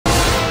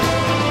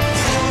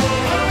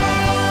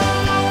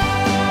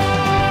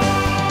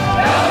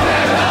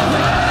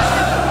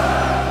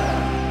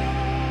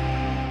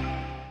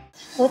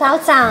导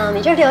长，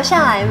你就留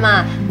下来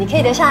嘛，你可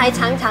以留下来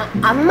尝一尝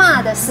阿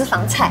嬷的私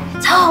房菜，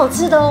超好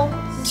吃的哦。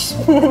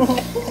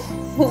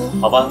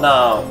好吧，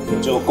那我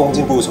就恭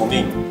敬不如从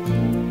命，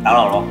打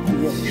扰了。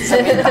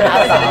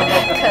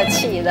客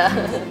气了。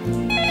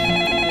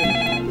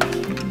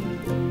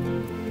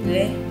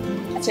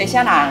找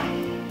啥人？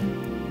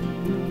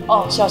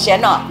哦，小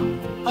贤哦，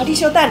啊，你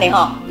稍等咧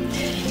吼。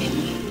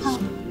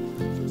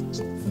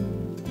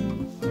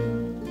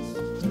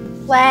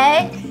喂，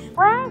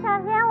小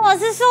贤，我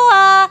是素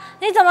儿，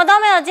你怎么都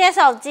没有接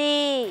手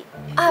机？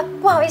啊，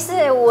不好意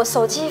思，我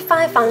手机放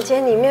在房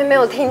间里面，没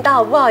有听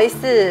到，不好意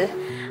思。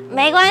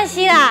没关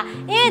系啦，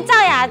因为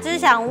赵雅芝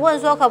想问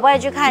说可不可以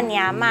去看你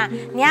阿嬷，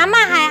你阿嬷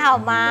还好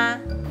吗？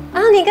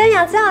啊，你跟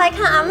雅芝要来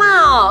看阿嬷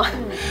哦，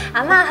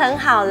阿嬷很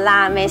好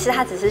啦，没事，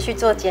她只是去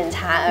做检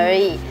查而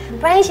已，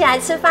不然一起来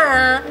吃饭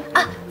啊！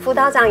啊，辅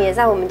导长也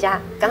在我们家，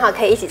刚好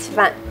可以一起吃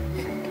饭。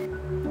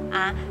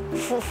啊，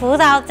辅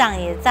导长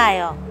也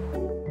在哦，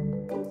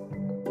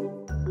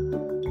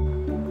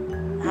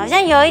好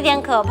像有一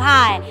点可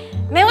怕哎，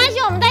没关系，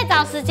我们再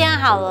找时间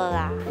好了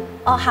啦。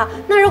哦，好，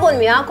那如果你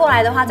们要过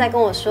来的话，再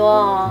跟我说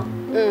哦。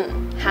嗯，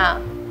好，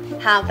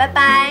好，拜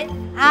拜。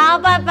好，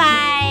拜拜。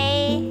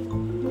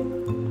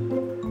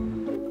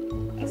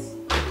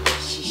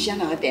是啥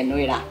人的电话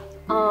啦？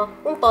哦，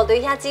阮部队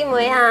遐姊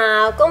妹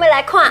啊，讲要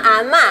来看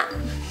阿嬷。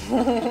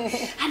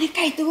啊，你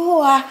介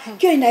拄好啊，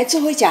叫因来做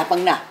伙食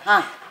饭啦，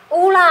哈。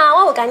有啦，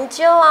我有跟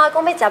招啊，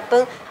讲要食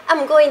饭，啊，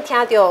不过因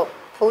听到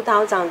辅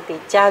导长伫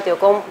遮，就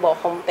讲无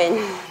方便。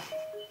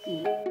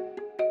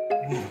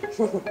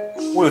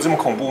我有这么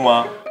恐怖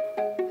吗？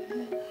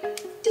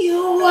对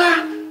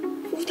啊，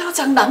辅导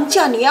长人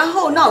遮尔啊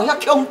好，哪有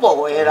遐恐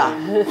怖的啦？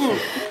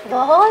无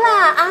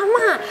啦，阿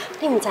嬷，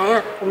你唔知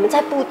影，我们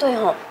在部队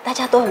吼，大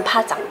家都很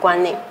怕长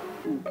官呢。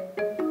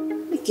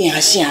你惊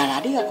啥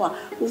啦？你来看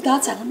辅导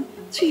长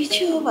嘴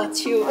笑目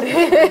笑，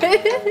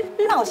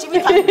哪有啥物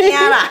通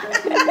惊啦？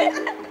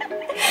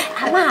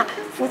阿嬷，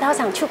辅导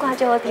长唱歌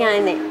就好听的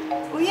呢。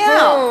有影，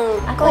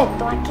啊，佫会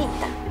弹吉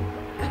他。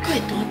快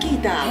弹吉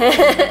他！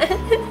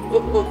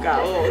我搞。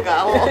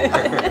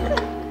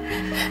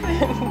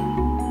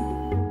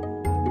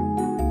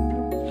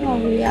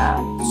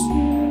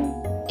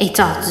哎，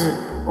赵志，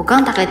我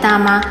刚打给大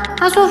妈，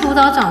她说辅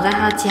导长在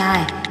她家。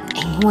哎，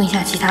你问一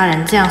下其他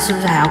人，这样是不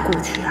是还要过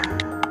去啊？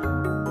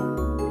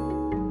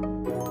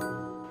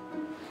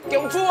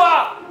公主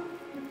啊！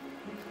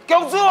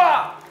公主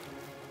啊！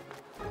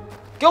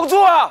公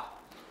主啊！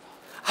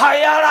系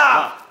啊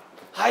啦！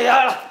系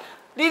啊啦！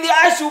你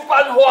爱想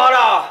办法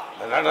啦！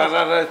来，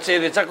这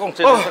个再讲，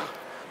这个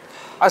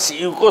啊是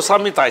有过啥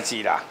物代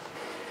志啦？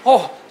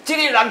哦，这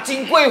个人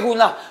真过分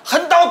啦，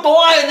横刀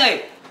夺爱呢，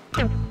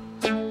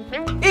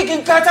已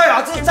经跟赵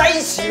雅芝在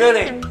一起了呢。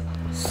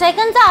谁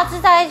跟赵雅芝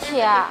在一起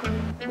啊？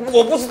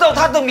我不知道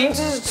他的名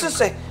字是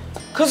谁，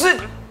可是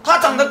他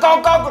长得高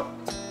高的，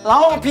然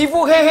后皮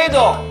肤黑黑的，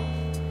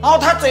然后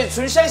他嘴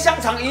唇像香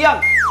肠一样，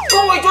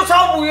跟我就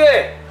超不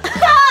耶。确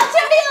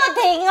定有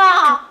停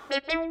哦？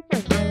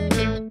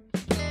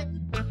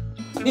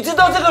你知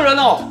道这个人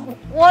哦？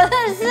我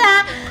认识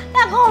啊，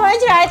他跟我们一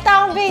起来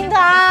当兵的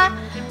啊。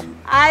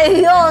哎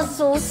呦，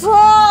叔叔，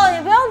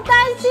你不用担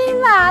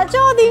心啦，就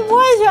你不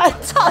会喜欢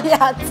赵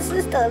雅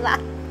芝的啦。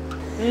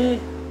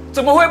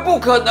怎么会不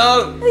可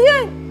能？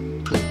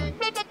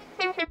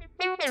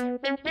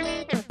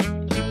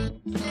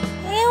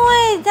因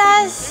为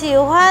他喜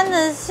欢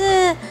的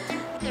是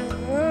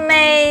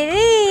美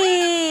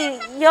丽、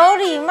有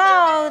礼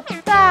貌、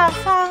大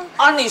方。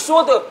啊，你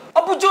说的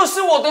啊，不就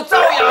是我的赵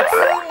雅芝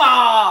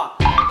嘛？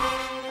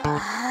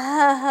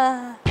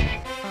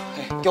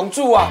公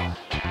主啊，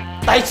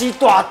代志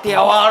大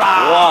条啊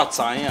啦！我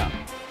知影，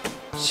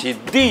是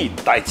你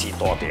代志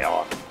大条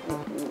啊！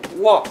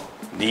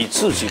你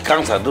自己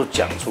刚才都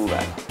讲出来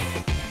了，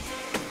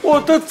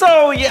我的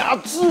赵雅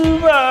芝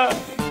嘛！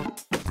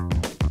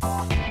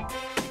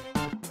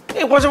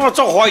我怎么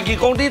做怀疑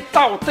讲你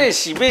到底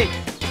是要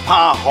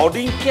拍互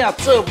恁囝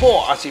做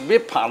某，还是要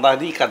拍来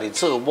你家己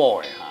做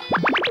某的哈？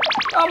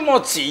那么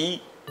钱，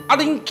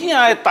恁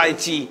囝的代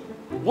志，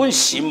阮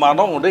心嘛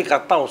拢有咧甲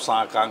斗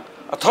3工，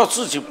他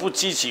自己不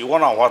积极，我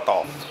哪有法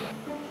度？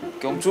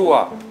公主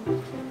啊，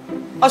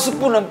是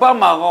不能帮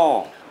忙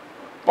哦，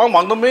帮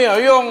忙都没有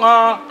用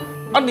啊！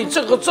你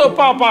这个做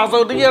爸爸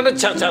的，你安尼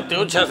吃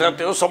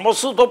掉，什么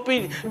事都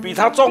比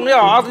他重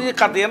要啊！你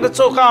家己安尼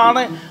做干安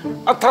尼，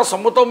他什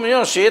么都没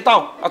有学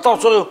到，到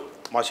最后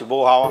嘛是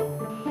无效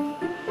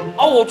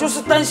啊！我就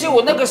是担心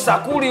我那个傻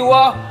姑娘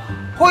啊，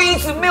会一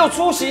直没有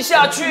出息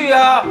下去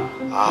啊！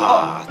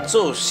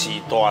这是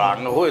大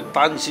人会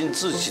担心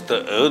自己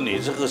的儿女，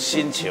这个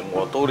心情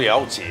我都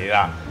了解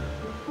啦。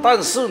但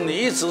是你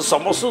一直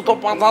什么事都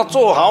帮他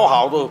做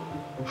好的，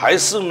还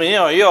是没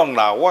有用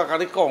啦。我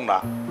跟你讲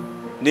啦。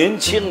年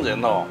轻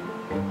人哦，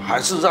还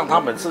是让他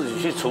们自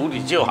己去处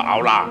理就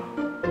好啦。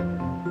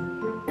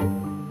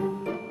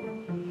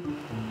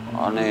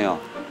安尼哦，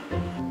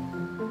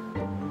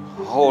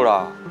好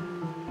啦，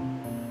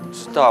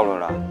知道了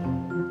啦。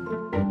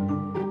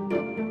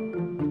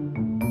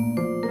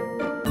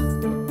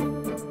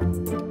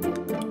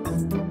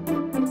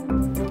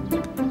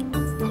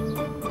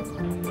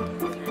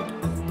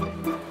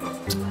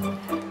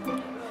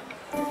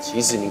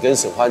其实你跟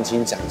沈焕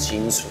清讲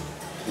清楚，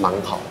蛮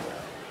好的。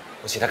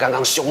而且他刚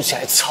刚凶起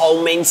来超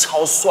man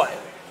超帅，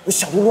我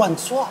小鹿乱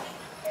撞。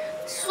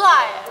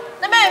帅，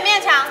那边有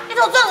面墙，你给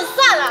我撞就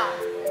算了。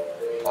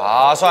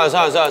啊，算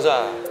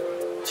了。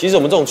其实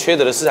我们这种缺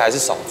德的事还是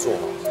少做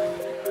吧。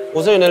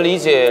我终于能理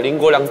解林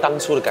国良当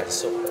初的感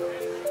受。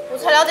我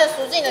才了解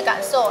淑静的感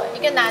受，一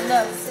个男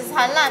的死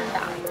缠烂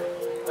打。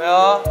哎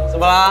呦，怎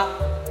么啦？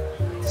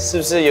是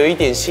不是有一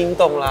点心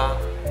动啦？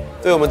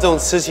对我们这种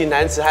痴情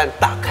男子汉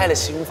打开了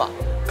心房。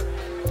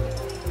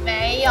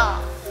没有。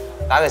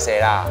打给谁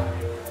啦？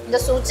你的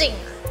淑静。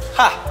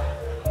哈，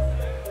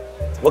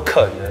怎么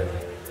可能？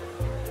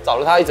找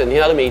了他一整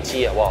天，他都没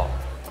接，好不好？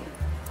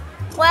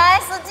喂，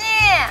淑静。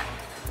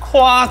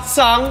夸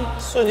张，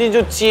瞬间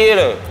就接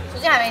了。淑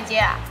静还没接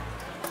啊？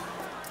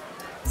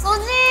淑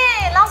静，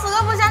老鼠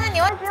哥不相信你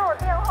会接我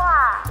电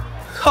话。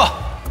哈，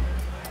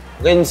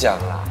我跟你讲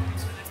啦，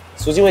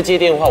淑静会接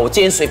电话，我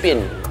今天随便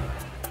你。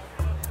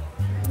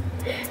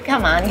干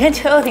嘛？你跟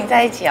邱又廷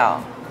在一起哦？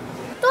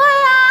对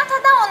啊，他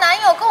当我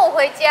男友跟我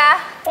回家。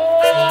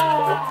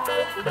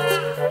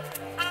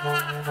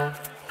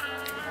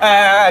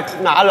哎，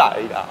哪来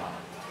的？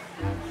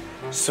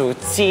淑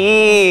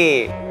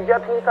静，你不要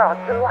听大老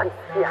师乱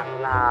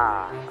讲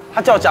啦。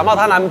他叫我假冒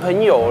她男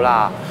朋友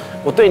啦，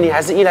我对你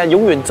还是依然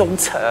永远忠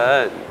诚。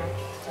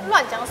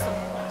乱讲什么？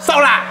收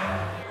啦！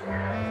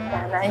假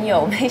男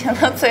友，没想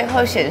到最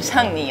后选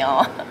上你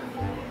哦。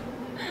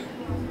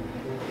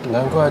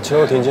难怪邱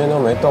又廷今天都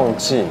没动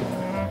静。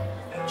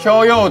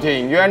邱又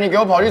廷，原来你给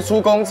我跑去出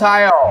公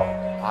差哦！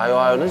哎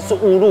呦，那是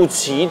误入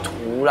歧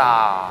途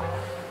啦！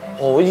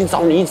哦，我已经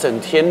找你一整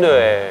天了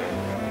哎。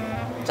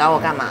找我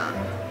干嘛？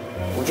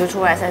我就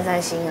出来散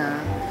散心啊！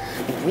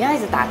你不要一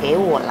直打给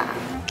我啦。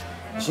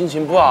心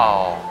情不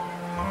好，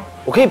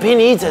我可以陪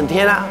你一整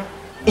天啊，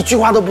一句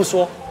话都不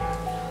说。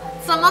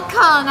怎么可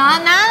能？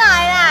哪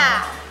来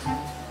啦？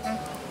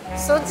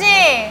淑静，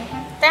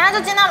等一下就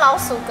见到老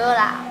鼠哥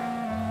啦。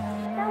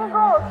他会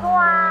跟我说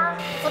啊，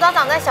辅导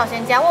长在小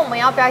贤家，问我们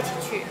要不要一起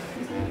去。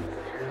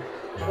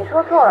你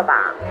说错了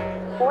吧？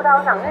辅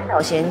导长在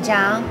小贤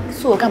家，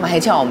是我干嘛还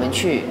叫我们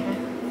去？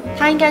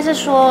他应该是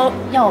说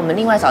要我们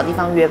另外找地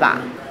方约吧？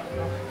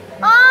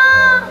啊，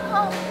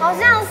好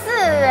像是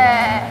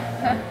哎。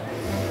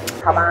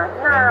好吧，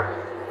那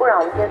不然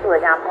我们今天住回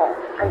家碰，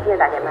你记得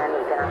打给曼丽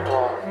跟他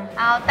说。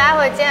好，待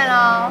会见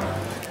喽。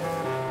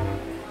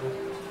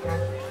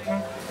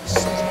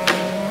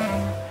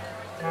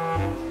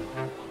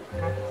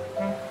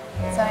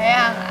怎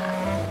样啊？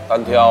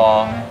单挑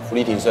啊，福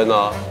利挺身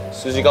啊，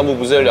实习干部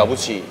不是很了不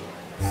起？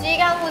实习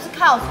干部是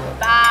靠嘴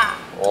巴。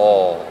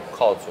哦，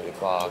靠嘴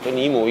巴，跟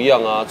你一模一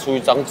样啊，出一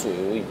张嘴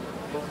而已。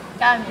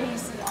干你屁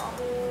事哦！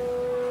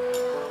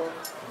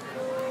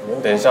你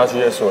们等一下去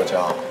夜市我家。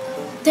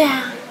对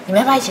啊，你们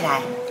要不要一起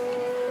来？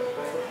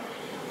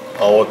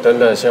好，我等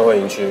等先回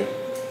营区。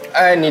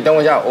哎，你等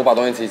我一下，我把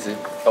东西吃一吃。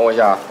等我一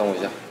下，等我一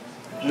下。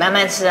你慢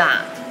慢吃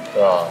啊。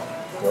对啊，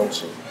不用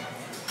急。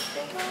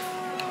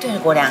对了，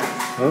国良，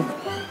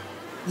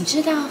你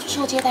知道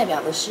受接代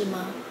表的事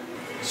吗？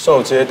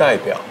受接代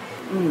表？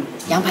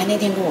杨排那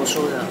天跟我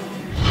说的。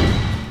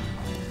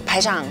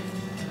排长，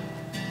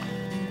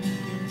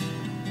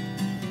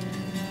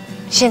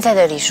现在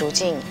的李淑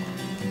静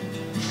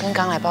跟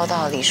刚来报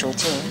道的李淑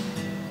静，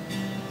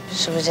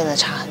是不是真的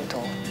差很多？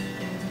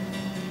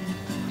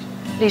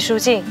李淑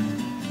静，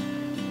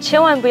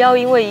千万不要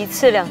因为一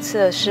次两次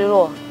的失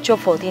落就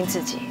否定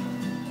自己。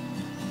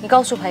你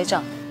告诉排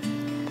长，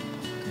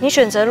你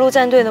选择陆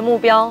战队的目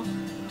标，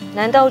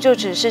难道就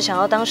只是想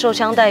要当受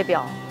枪代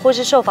表或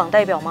是受访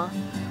代表吗？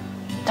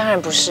当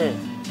然不是。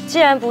既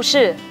然不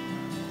是，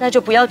那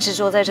就不要执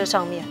着在这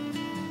上面。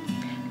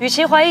与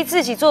其怀疑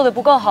自己做的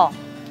不够好，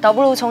倒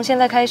不如从现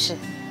在开始，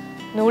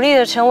努力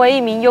的成为一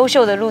名优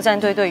秀的陆战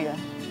队队员。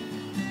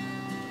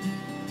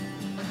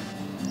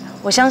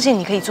我相信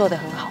你可以做得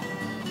很好。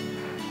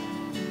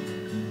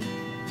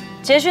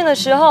结训的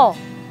时候，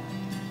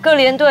各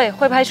连队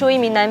会派出一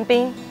名男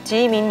兵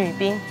及一名女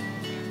兵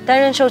担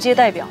任受接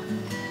代表。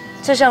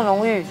这项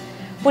荣誉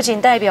不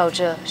仅代表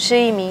着是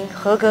一名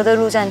合格的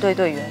陆战队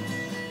队员，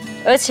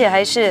而且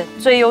还是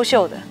最优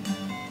秀的。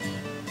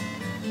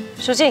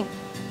淑静，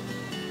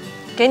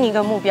给你一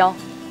个目标，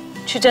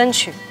去争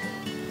取，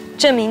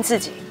证明自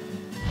己。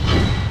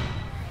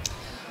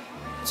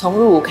从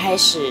入伍开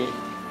始，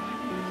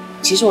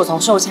其实我从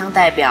受枪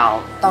代表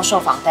到受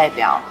访代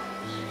表，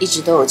一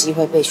直都有机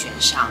会被选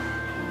上，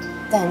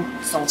但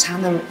总差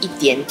那么一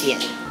点点。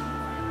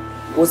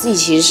我自己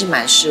其实是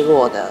蛮失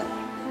落的，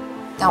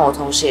但我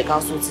同时也告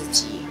诉自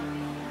己，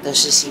得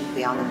失心不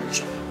要那么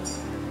重。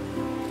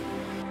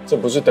这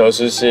不是得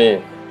失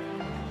心，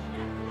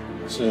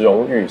是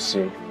荣誉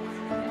心。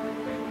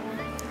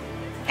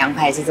杨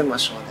排是这么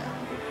说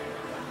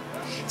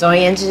的。总而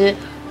言之，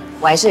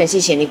我还是很谢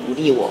谢你鼓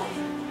励我，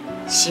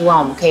希望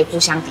我们可以互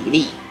相砥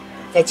砺，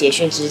在结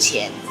训之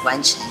前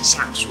完成一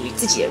项属于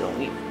自己的荣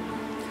誉。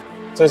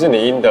这是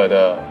你应得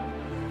的，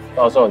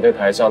到时候你在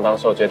台上当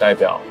受接代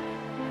表，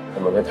我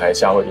们在台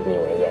下会以你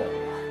为荣。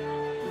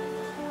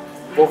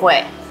不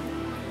会，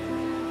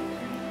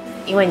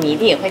因为你一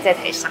定也会在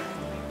台上。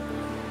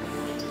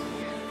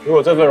如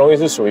果这份荣誉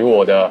是属于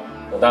我的，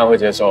我当然会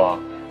接受啊。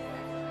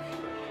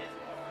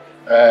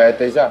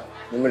等一下，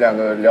你们两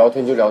个聊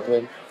天就聊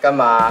天，干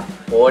嘛？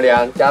伯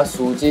良加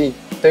书记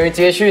等于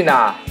接训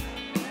啊？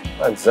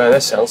那你知道在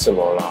想什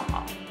么啦？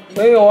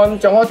没有啊，你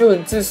讲话就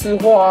很自私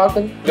化啊，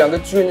跟两个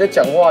军人在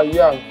讲话一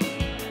样。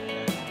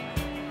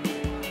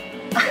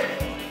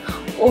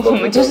我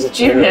们就是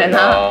军人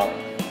啊！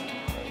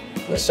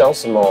在想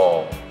什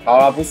么？好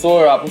了，不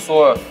说了啦，不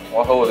说了，我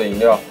要喝我的饮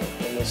料。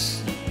真的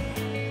是。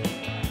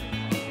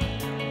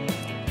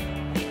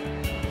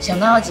想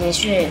到要结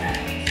训，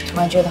突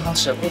然觉得好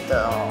舍不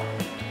得哦。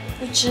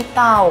不知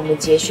道我们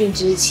结训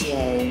之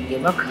前有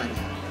没有可能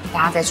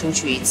大家再出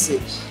去一次，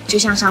就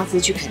像上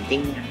次去垦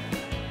丁一样。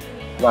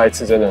那一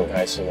次真的很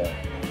开心啊！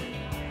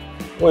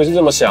我也是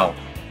这么想。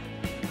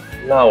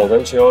那我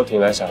跟邱婷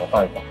来想个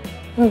办法。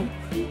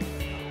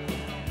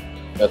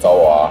要找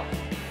我啊？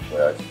我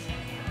要。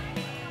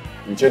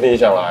你确定你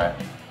想来？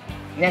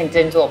那你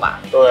振作吧。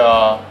对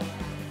啊。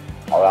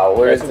好啦，我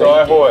会每次都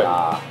在混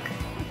啊。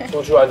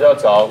出去玩就要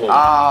找你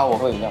啊！我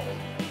喝饮料。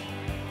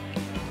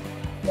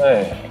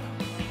哎。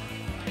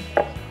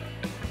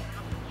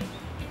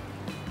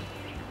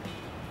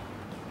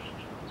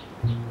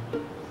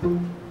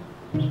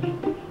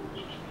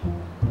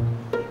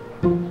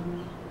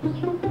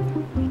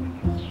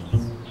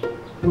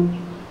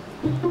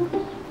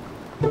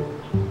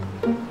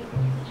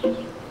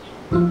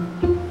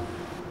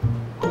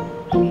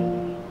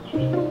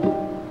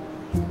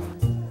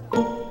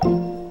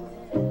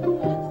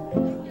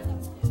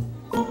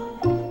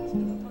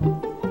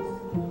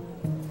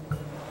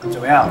怎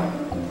么样？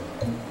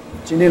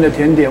今天的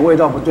甜点味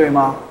道不对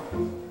吗？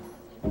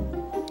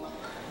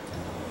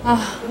啊，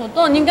我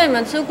都已经跟你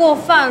们吃过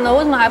饭了，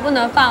为什么还不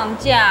能放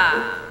假？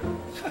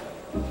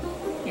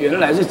原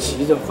来是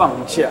急着放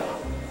假。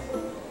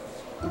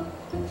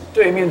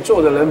对面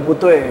坐的人不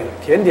对，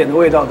甜点的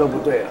味道都不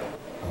对啊。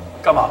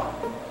干嘛？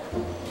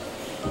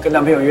跟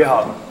男朋友约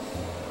好了？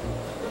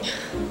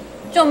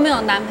就没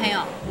有男朋友，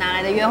哪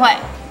来的约会？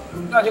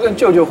那就跟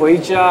舅舅回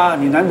家，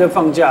你难得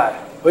放假，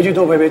回去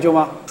多陪陪舅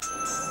妈。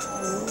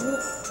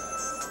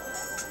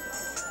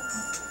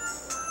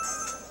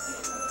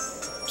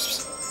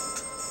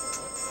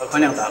把宽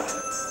亮打来。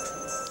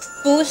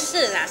不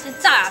是啦，是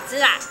赵雅芝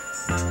啦。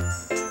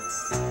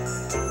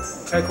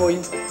开扩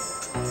音。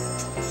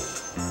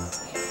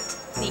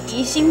你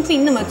疑心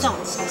病那么重，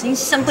小心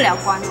升不了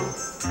官哦。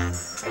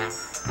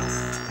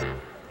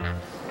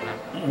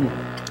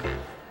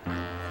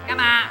干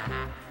嘛？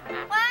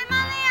喂，玛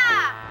利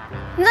亚，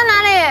你在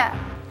哪里？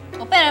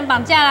我被人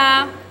绑架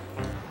啦！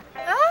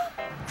啊？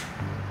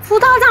辅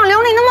导长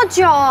留你那么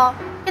久，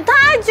也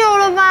太久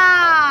了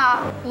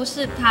吧？不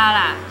是他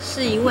啦，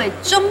是一位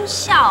中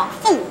校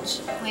副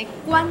指挥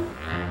官。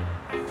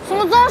什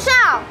么中校？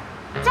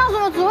叫什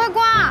么指挥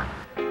官啊？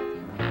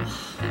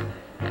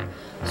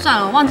算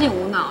了，我忘记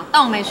无脑，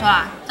当我没说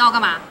啦。找我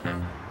干嘛？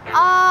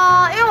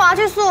因为我要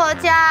去素娥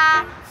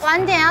家，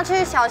晚点要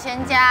去小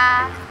贤家。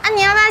啊，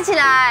你要不要一起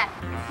来？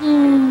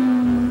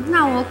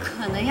那我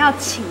可能要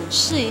请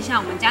示一下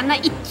我们家那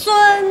一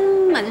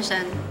尊门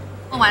神，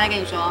问完再跟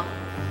你说。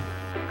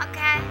OK，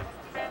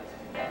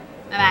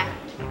 拜拜。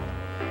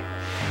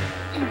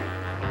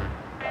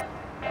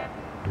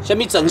什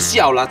么整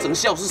校啦？整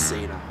校是谁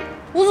啦？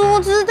我怎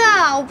么知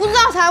道？我不知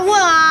道才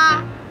问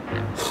啊。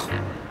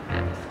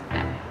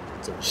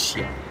整校。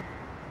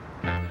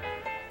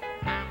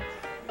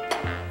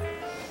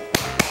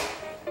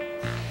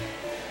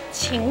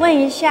请问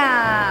一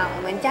下，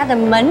我们家的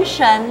门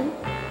神，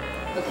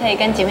我可以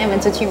跟姐妹们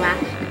出去吗？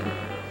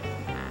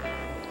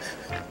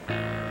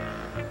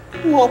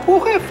我不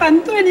会反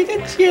对你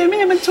跟姐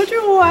妹们出去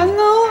玩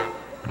哦。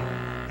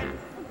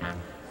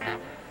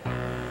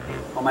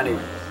黄曼玲，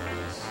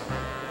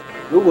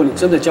如果你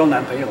真的交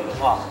男朋友的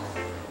话，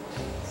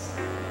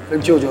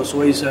跟舅舅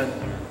说一声，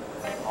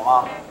好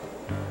吗？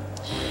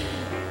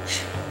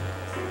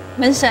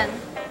门神，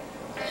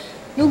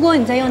如果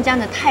你再用这样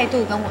的态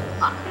度跟我的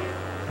话，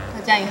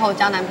那这样以后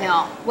交男朋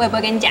友，我也不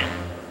会跟你讲。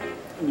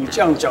你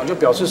这样讲就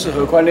表示是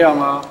何宽亮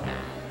啊？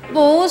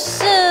不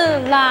是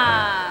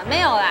啦，没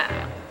有啦。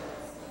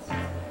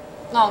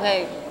那我可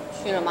以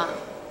去了吗？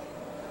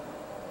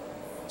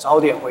早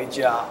点回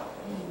家。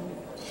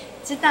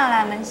知道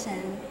啦，门神。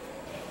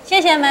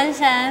谢谢门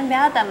神，不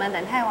要等门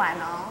等太晚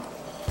哦。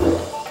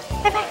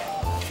拜拜。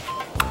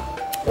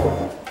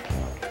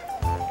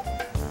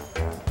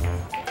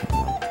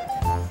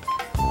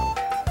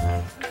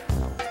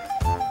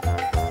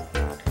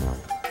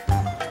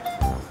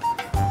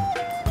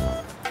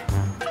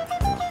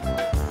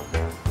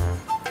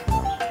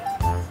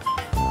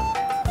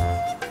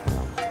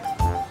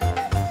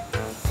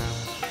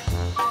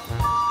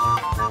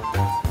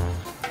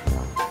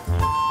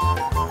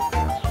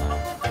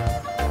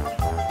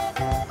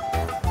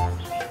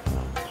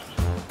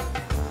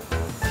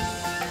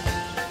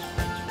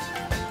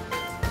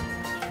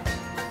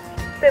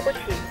对不起，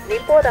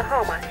您拨的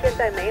号码现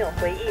在没有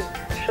回应，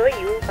所以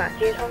无法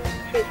接通，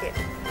谢谢。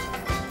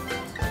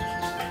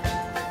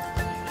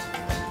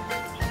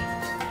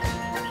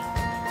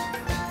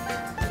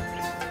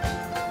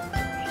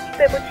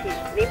对不起，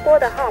您拨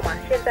的号码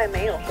现在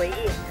没有回应。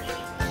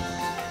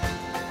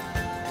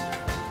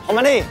黄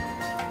曼丽，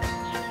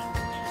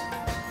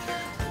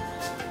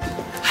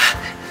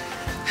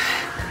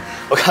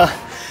我刚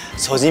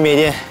手机没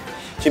电，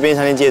去便利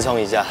商店借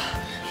充一下。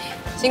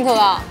辛苦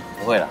了。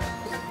不会了，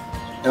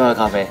要不要喝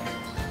咖啡？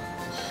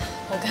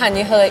我看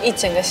你喝了一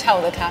整个下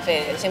午的咖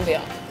啡，先不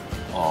要。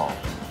哦，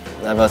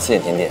那要不要吃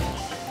点甜点？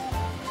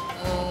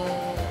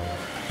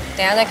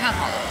等一下再看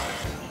好了。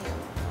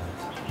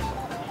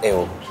哎，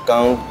我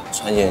刚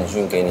传简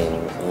讯给你，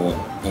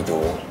你已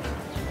读。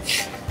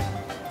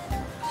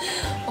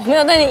我没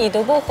有对你已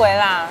读不回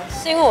啦，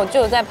是因为我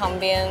舅舅在旁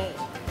边，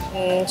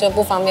就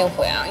不方便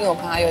回啊，因为我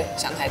怕他又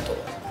想太多。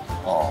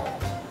哦。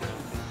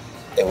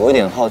哎，我有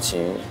点好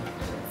奇，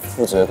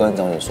副指挥官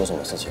找你说什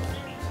么事情？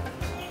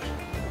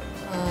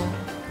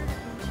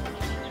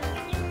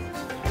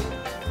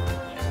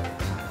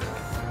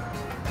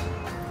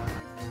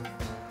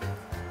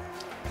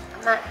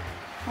妈，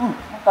我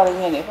教你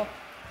念的。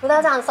辅导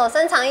长手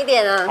伸长一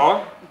点啊。好啊。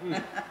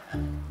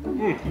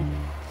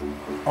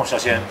哦，小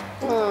贤，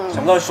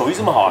想不到你手艺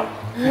这么好啊。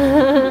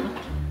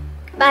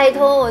拜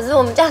托，我是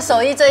我们家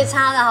手艺最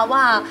差的，好不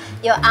好？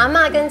有阿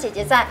嬷跟姐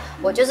姐在，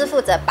我就是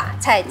负责把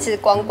菜吃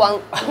光光。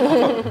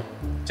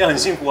这样很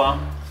幸福啊。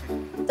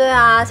对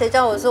啊，谁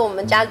叫我是我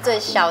们家最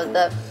小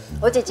的？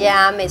我姐姐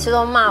啊，每次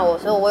都骂我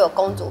说我有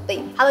公主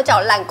病，她都叫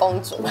我烂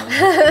公主。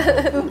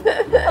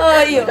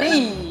哎呦，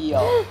你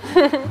哟，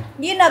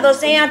你那都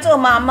生啊做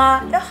妈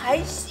妈，要还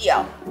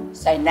小，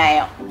塞奶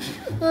哦。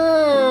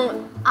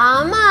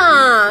阿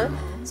嬷，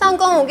上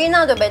公有囡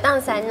仔就袂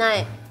当塞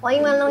奶，我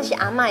永远拢是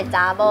阿嬷的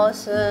查某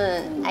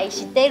孙。I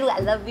stay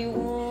I love you。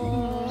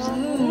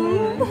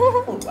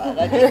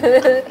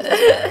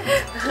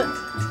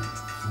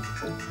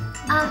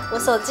啊，我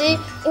手机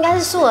应该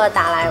是素儿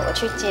打来，我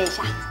去接一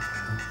下。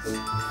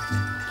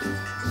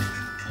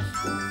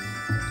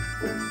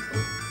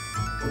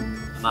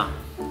阿妈，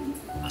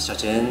小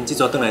贤这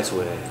周回来厝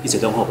的，一切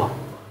拢好吧？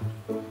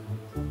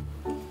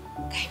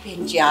改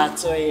变真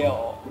多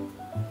哦。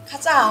较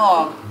早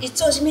吼，伊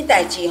做啥物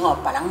代志吼，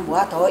别人无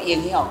法度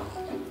影响。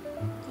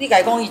你甲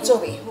伊讲伊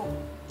做袂好，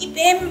伊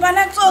偏偏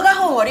啊做较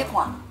好互你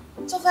看，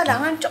做甲人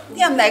按重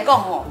点来讲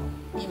吼，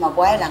伊嘛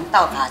无爱人斗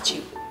骹手。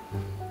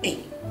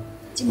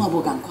即嘛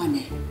无共款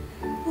呢，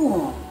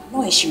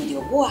拢会想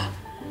着我，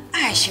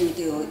会想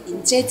着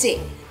因姐姐，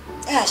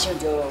会想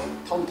着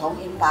彤彤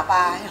因爸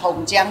爸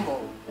洪江无。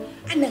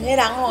两个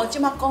人吼，即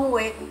马讲话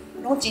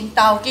拢真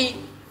投机，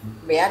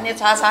袂安尼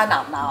吵吵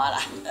闹闹啊啦。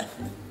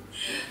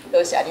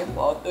多谢恁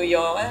部队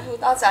哦，辅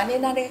导长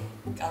恁安尼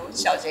甲阮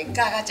小贤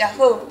教甲遮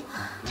好。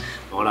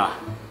无啦，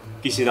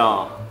其实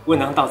哦，阮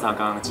人斗相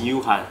共真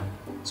有限，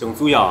上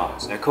主要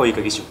是来靠伊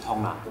家己想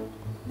通啦。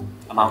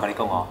阿妈，我甲你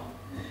讲哦。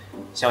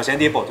小贤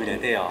伫部队内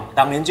底哦，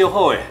人缘就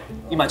好诶，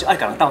伊嘛就爱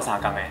甲人斗相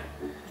共诶，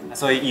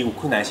所以伊有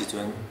困难的时阵，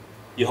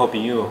伊好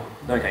朋友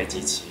拢会甲伊支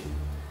持。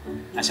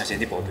小贤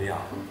伫部队哦，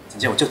真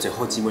正有足侪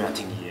好姊妹来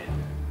听伊诶。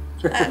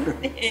安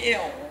尼哦，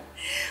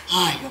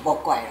哎呦，无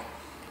怪啦，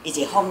伊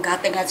一放假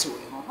转来厝里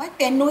吼，我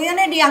电话安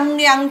尼亮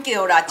亮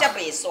叫啦，才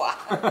袂煞。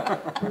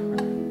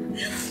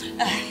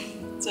哎，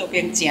做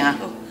兵真好，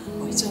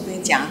为做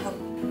兵真好。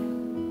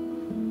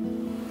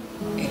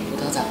辅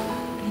导长，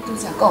你拄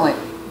则讲诶。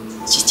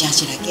是真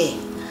实来假？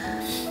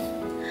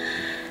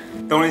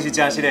当然是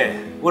真实的，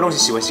我拢是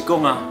实话实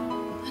讲啊。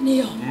安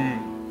尼哦。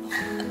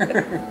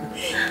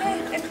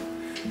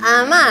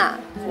阿嬷，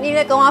你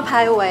在跟我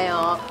拍话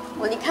哦？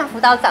你看辅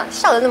导长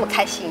笑得那么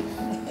开心。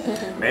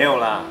没有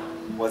啦，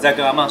我在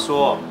跟阿嬷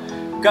说，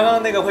刚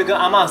刚那个会跟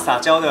阿嬷撒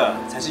娇的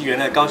才是原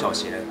来的高小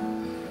贤，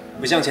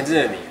不像前阵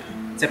的你，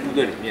在部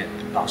队里面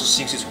老是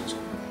心事重重。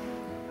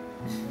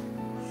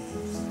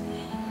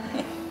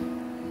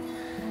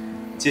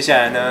接下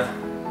来呢？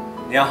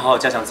你要好好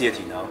加强自己的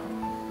体能，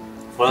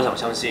辅导长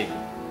相信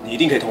你一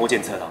定可以通过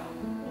检测的。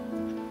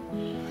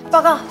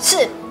报告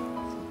是，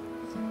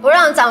不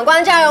让长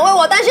官家人为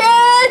我担心。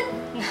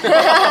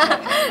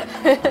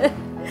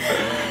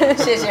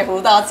谢谢辅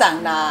导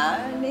长啦，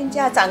恁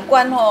家长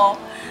官吼，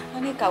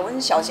安尼甲阮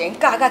小贤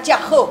教甲遮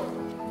好。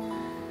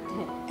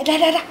来，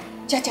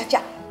食，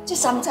这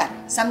三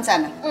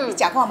餐啊，你食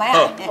看卖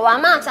啊。我阿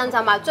嬷三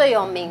餐嘛最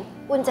有名，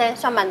阮这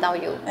蒜瓣豆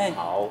油。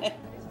好。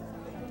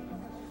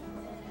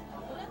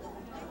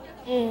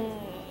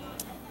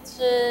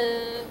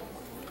吃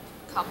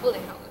烤布雷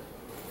好了。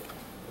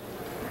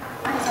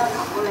爱吃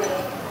烤布雷。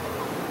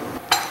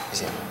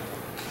谢谢。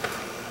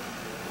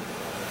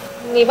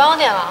你帮我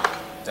点了？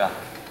对啊。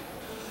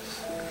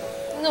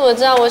你怎么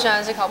知道我喜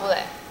欢吃烤布雷？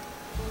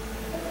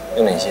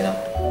用点心啊。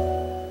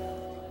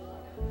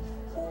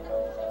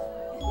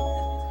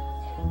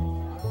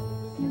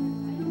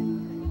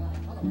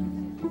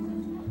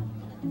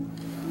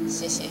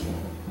谢谢。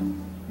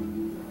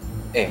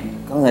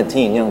刚才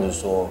听你那样子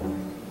说，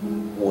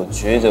我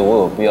觉得我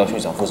有必要去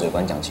找副指挥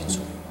官讲清楚。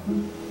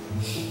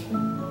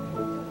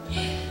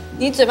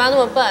你嘴巴那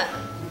么笨，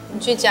你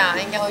去讲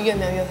应该会越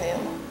描越黑哦。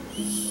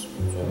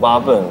嘴巴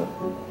笨，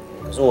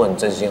可是我很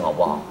真心，好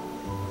不好？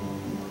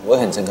我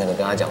会很诚恳的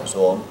跟他讲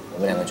说，我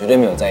们两个绝对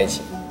没有在一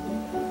起。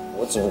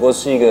我只不过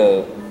是一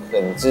个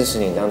很支持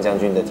你当将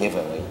军的铁粉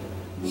而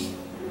已。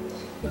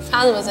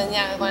他怎么成这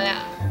样？关亮。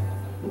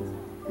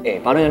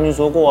巴顿将军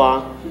说过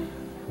啊，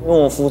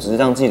懦夫只是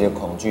让自己的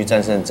恐惧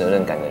战胜责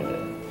任感的人，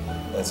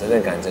而责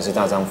任感则是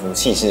大丈夫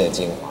气势的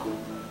精华。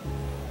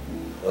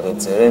我的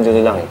责任就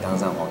是让你当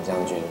上黄将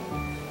军。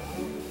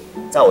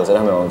在我责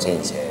任没完成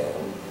以前，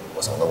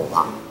我什么都不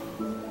怕。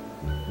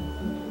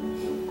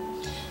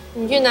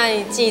你去哪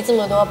里记这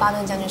么多巴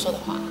顿将军说的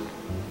话？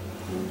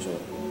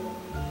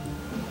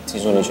听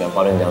说你喜欢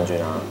巴顿将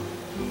军啊，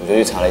我就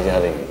去查了一下他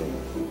的语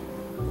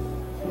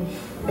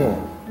录。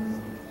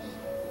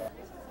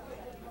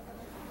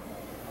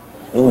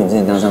如果你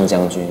真的当上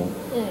将军，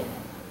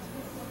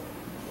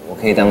我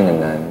可以当你的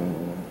男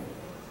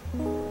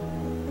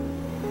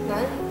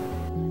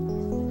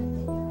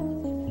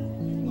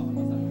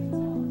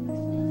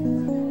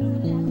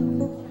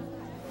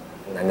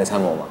的参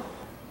谋吗？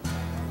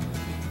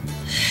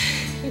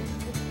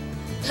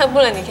那不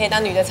然你可以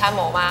当女的参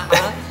谋吗？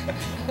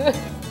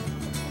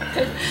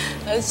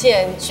而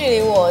且距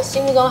离我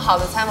心目中好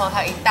的参谋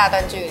还有一大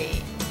段距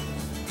离。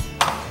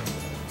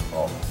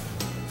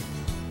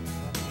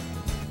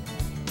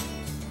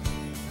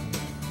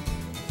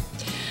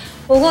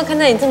不过看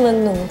在你这么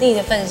努力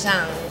的份上，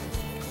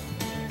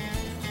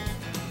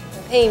我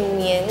可以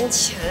勉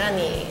强让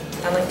你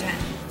当当看。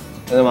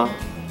真的吗？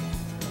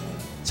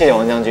谢谢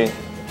王将军，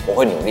我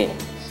会努力，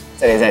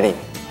再接再厉。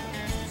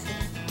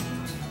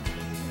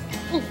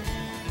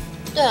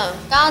对了，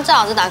刚刚赵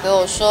老师打给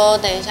我说，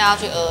等一下要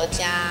去鹅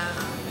家，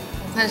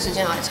我看时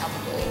间好像也差不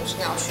多，我现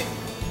在要去。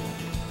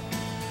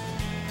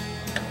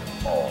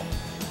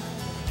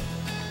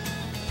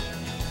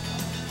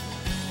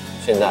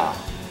现在啊？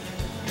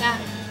对啊。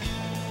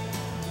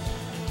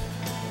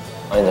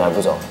那你怎么还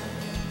不走？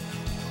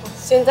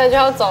现在就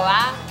要走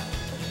啦。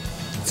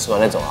吃完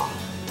再走啊？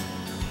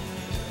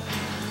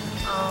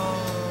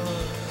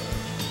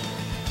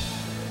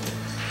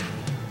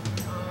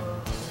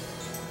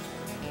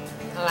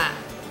好啦，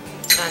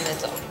那你再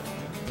走。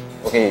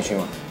我可以一起去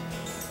吗？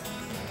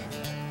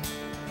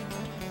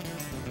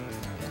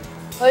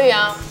可以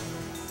啊。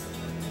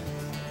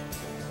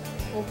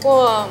不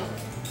过，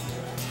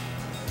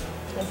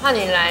我怕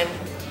你来，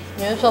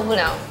你会受不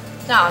了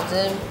赵老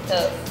师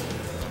的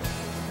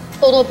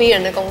咄咄逼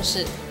人的攻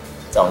势。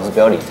赵老师不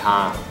要理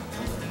他。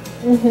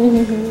是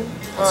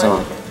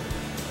吗？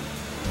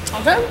好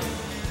吃。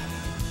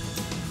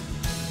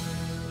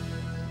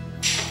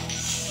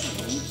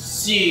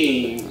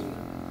信，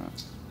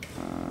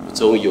我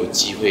终于有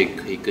机会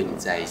可以跟你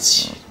在一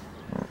起。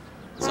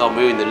知道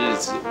没有你的日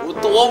子，我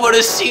多么的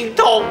心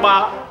痛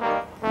吗？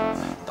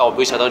但我没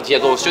有想到你竟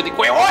然跟我兄弟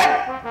鬼混。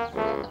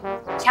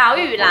巧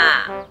遇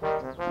啦，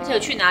而且我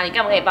去哪里，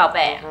干嘛可以报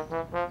备啊？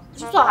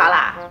去做好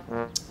啦。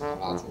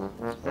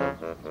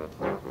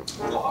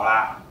做好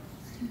啦。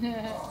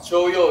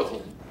邱佑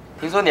廷，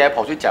听说你还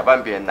跑去假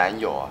扮别人男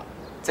友啊？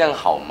这样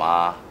好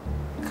吗？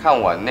看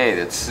碗内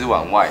的，吃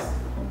碗外的。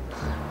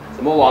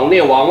什么网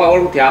内网外，我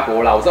都听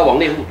不啦，我知道网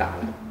内互打了。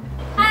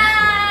嗨，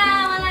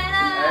我来了。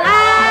嗨。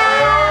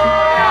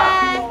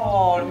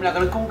哦，你们两个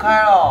人公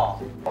开了。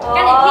干你屁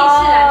事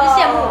啊！你是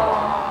羡慕我？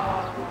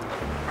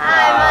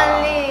嗨，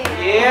曼丽。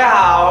也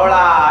好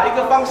啦，一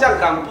个方向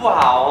感不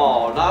好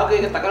哦，然后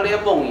一个大家在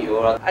梦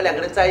游了，两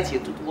个人在一起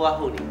嘟嘟啊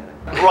后你。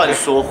乱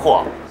说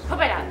话。会不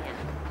会聊天？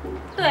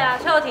对啊，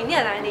邱友廷你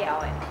很难聊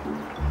哎。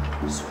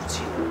苏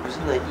静，不是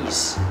那意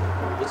思，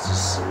我只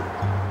是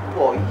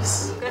不好意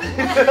思。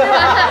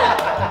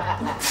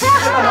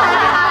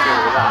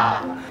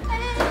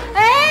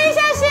哎，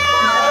夏夏，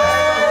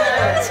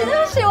对不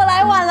起，我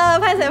来晚了，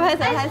拍谁？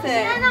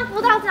那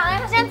辅导长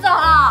他先走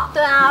了。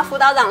对啊，辅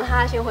导长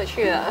他先回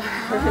去了。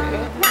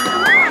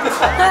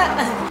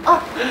哦，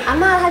阿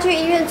嬷她去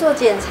医院做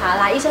检查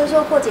啦，医生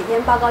说过几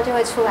天报告就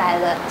会出来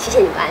了，谢谢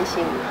你关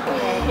心。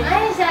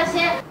哎，小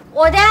贤，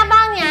我等下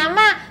帮你阿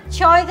嬷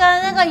求一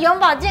个那个永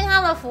葆健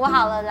康的符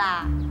好了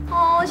啦。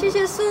哦，谢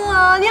谢树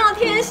儿，你好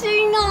贴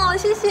心哦，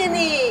谢谢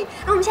你。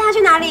那我们现在去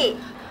哪里？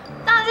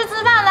当然去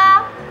吃饭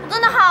啦！我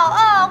真的好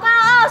饿，我快要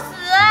饿死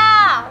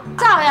啊！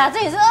赵雅自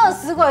己是饿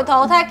死鬼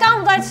投胎，刚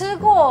不才吃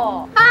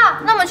过。好，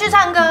那我们去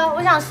唱歌，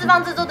我想释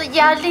放这周的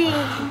压力。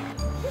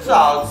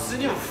老师，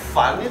你很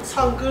烦，你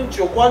唱歌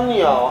九官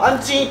鸟，安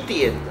静一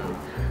点啊！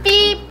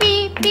哔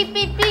哔哔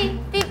哔哔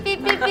哔哔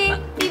哔哔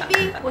哔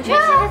哔，我觉得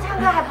现在唱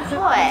歌还不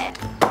错哎。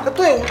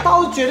对，我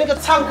倒是觉得那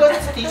个唱歌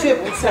的确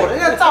不错。人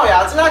家赵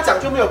雅芝她讲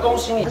就没有公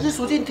信力，可是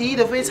淑静提议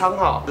的非常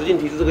好。淑静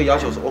提出这个要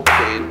求是 OK 的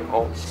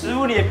哦。师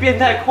傅你也变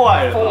太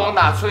快了，风往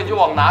哪吹就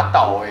往哪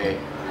倒哎。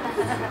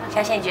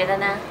小贤你觉得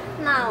呢？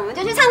那我们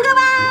就去唱歌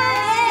吧。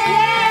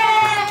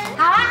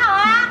好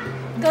啊。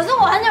可是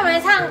我很久没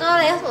唱歌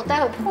了，要是我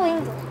待会破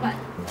音怎么办？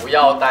不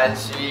要担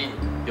心，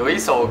有一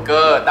首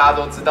歌大家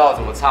都知道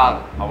怎么唱，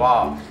好不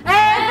好？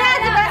哎，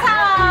不要唱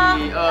哦。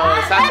1、2、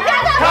3，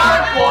看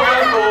我的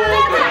不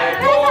对，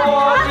我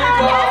的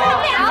高，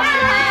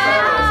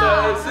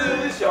师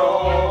兄，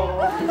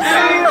你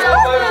怎么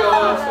有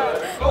成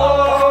功？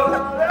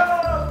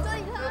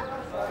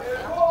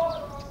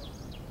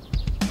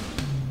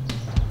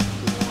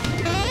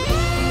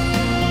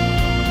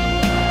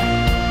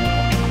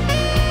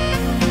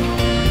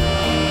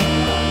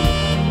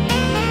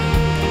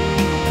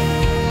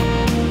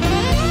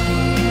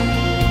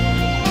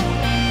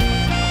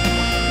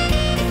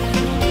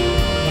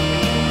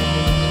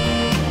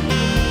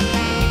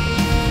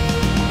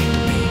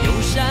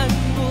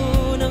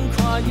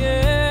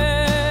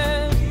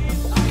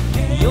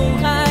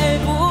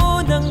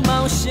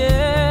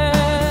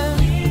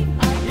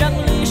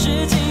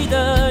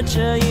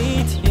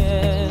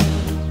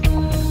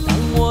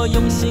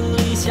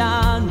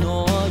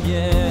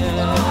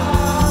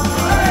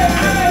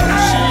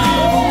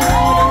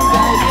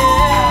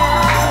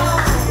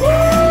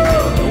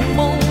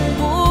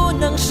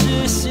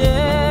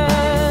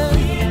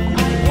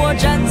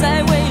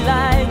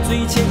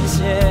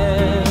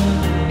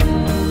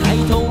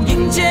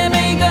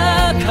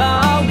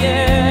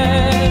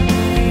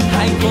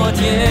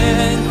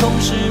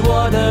是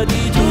我的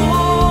地图，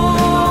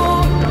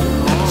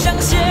想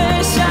写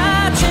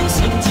下全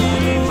新纪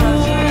录，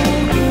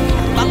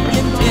放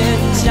眼天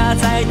下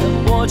在等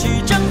我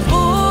去征服，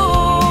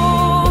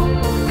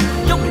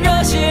用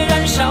热血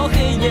燃烧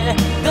黑夜，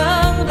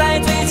等待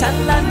最灿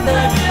烂的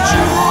日出。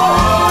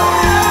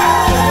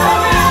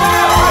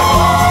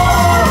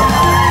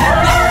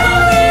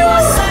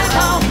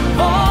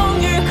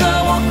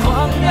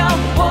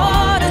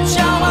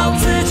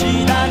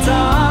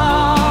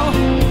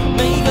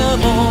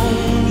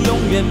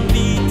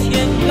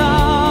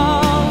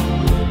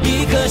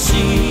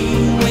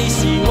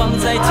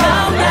在跳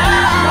跃，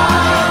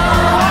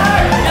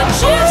让世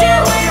界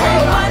为我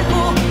欢呼，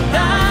大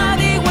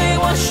地为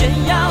我炫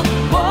耀，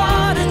我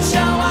的骄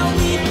傲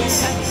你会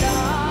看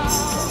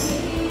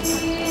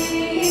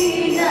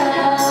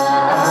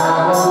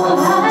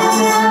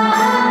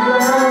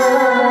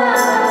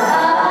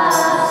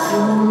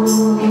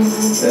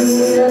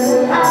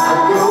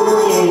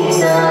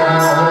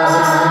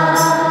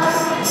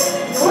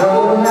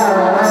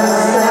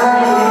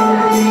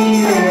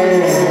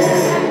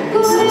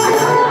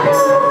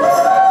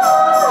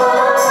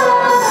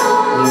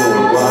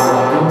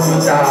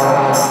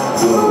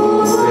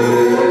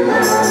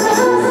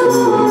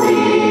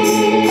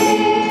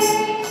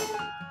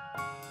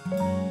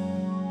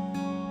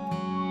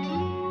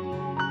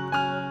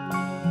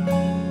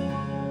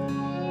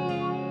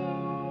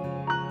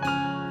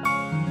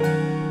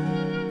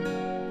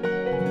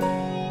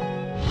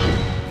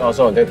到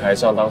时候你在台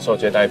上当受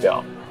接代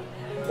表，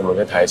我们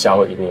在台下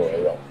会以你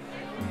为荣。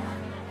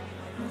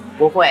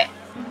不会，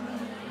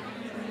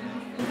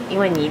因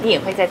为你一定也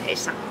会在台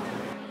上。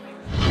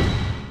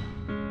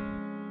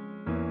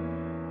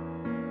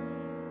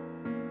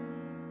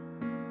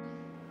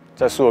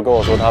在苏尔跟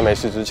我说他没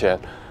事之前，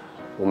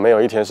我没有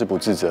一天是不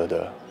自责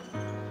的。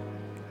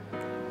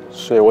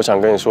所以我想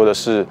跟你说的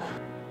是，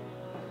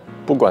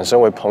不管身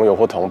为朋友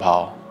或同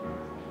袍，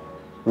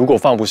如果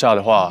放不下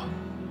的话，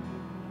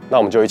那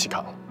我们就一起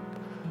扛。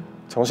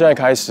从现在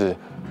开始，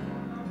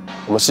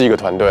我们是一个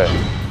团队。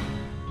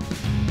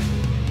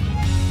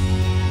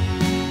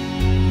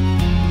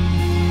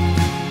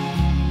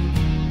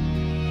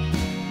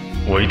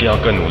我一定要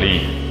更努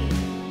力，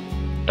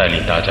带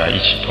领大家一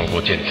起通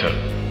过检测。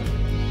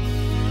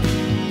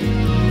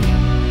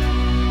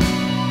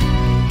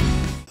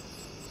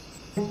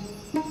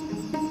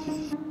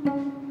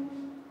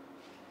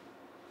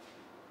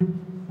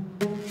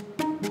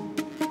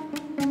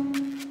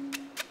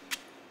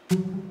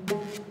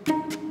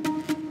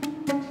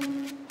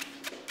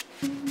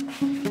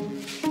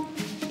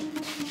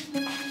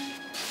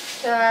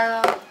对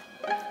了，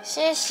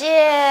谢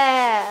谢。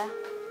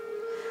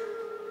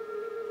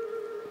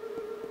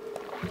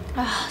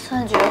啊，真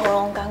的觉得喉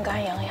咙干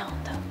干痒痒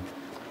的。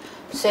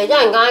谁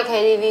叫你刚才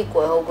KTV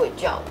鬼吼鬼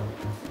叫的？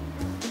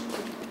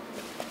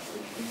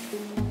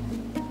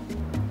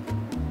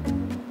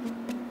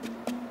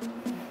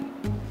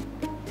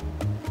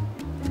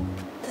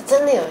这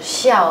真的有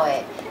效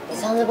哎！你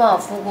上次帮我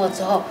敷过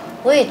之后，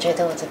我也觉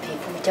得我的皮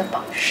肤比较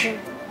保湿。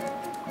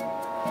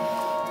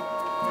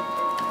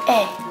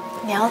哎，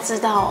你要知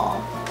道哦，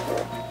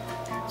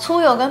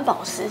出油跟保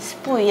湿是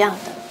不一样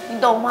的，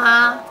你懂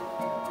吗？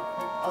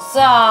哦，是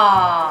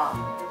啊。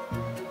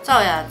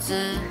赵雅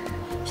芝，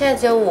现在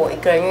只有我一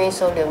个人愿意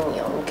收留你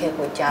哦，你可以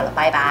回家了，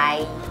拜拜。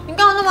你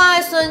干嘛那么爱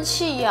生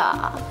气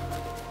呀？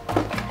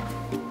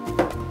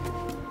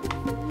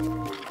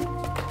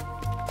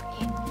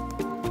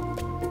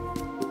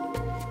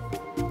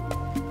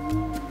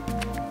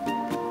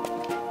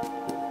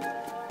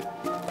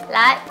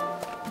来，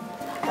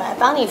我来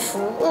帮你服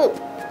务。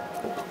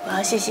我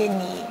要谢谢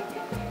你，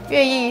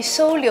愿意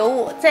收留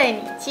我在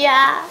你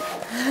家。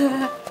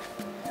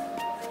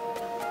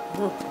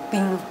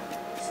冰，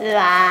是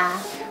吧？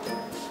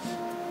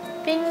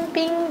冰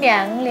冰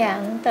凉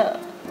凉的，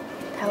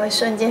它会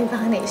瞬间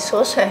帮你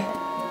锁水、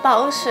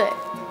保水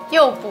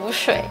又补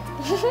水，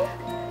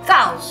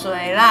造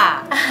水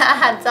啦！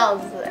造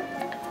水，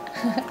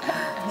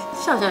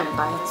笑起来很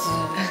白痴。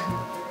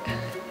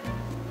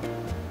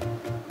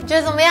你觉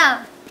得怎么样？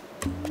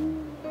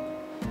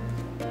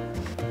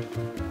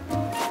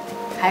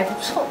还不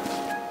错。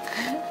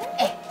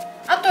哎，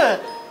啊对了，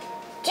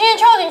今天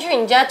邱婷去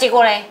你家，结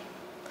果嘞？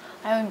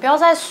哎呦，你不要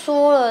再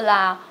说了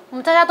啦！我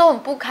们大家都很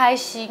不开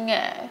心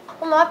哎。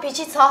我妈脾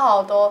气超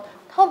好的哦，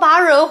她会把她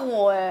惹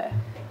火哎。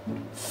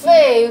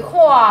废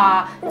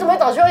话，你怎么会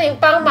找邱婷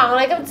帮忙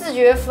嘞？跟自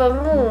掘坟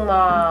墓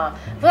嘛！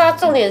不是，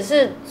重点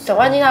是小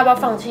关金他要不要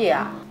放弃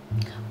啊？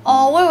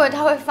哦，我以为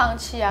他会放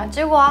弃啊，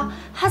结果啊，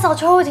他找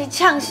邱婷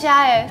呛虾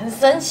哎，很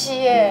神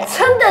奇哎。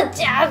真的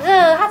假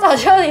的？他找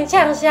邱婷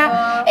呛虾？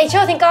哎，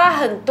邱婷高他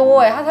很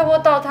多哎，他差不多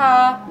到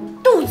他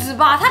肚子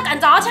吧？他敢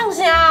找他呛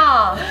虾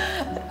啊？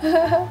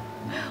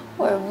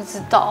我也不知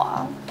道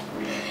啊。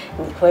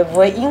你会不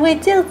会因为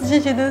这样子就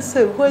觉得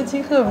沈焕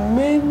清很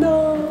man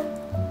呢？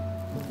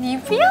你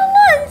不要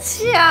乱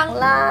讲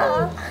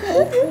啦。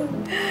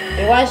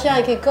没关系啊，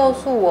你可以告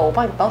诉我，我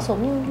帮你保守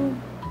秘密。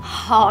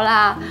好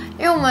啦，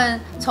因为我们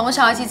从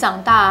小一起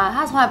长大，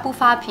他从来不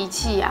发脾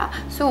气啊，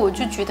所以我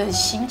就觉得很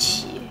新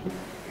奇。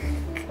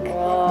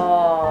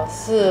哦，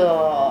是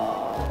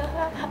哦，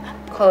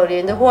可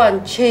怜的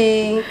幻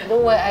清，都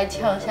为爱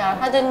跳下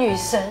他的女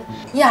神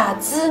雅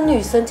姿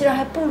女神，竟然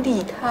还不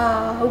理他，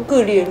好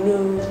可怜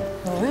呢。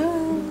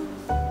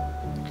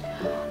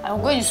哎，我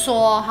跟你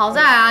说，好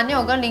在啊，你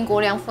有跟林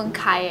国良分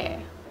开哎。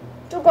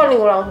这关林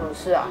国良什么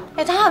事啊？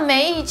哎，他很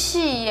没义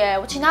气耶！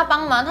我请他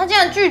帮忙，他竟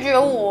然拒绝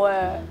我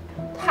哎！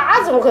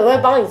他怎么可能会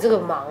帮你这个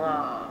忙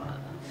啊？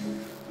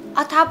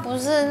啊，他不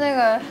是那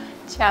个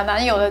假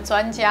男友的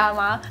专家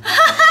吗？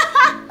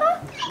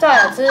赵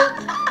雅芝，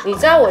你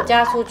知道我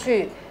家出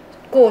去，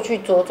过去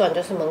左转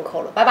就是门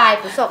口了，拜拜，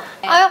不送。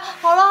哎呦，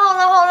好了，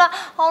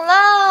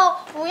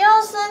不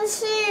要生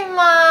气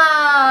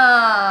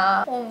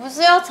嘛！我不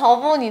是要嘲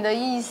讽你的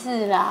意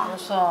思啦。不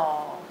是哦。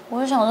我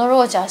就想说，如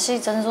果假戏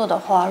真做的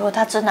话，如果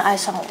他真的爱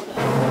上我了，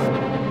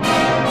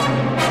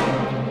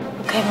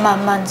我可以慢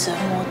慢折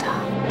磨他，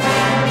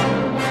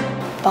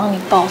帮你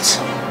报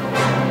仇。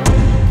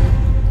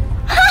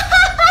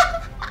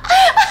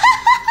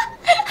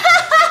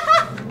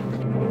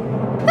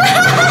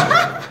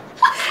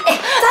哎，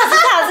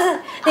大志，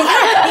你看，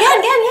大志，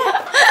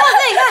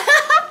你看，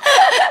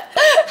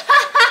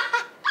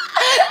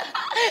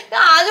干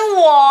嘛就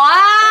我啊？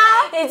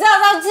你照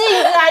镜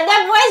子啊，人家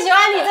不会喜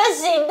欢你这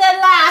型的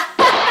啦。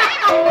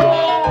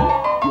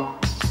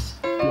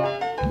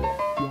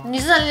你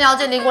是很了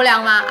解林国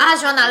良吗？啊，他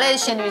喜欢哪类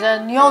型女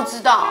生？你又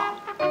知道？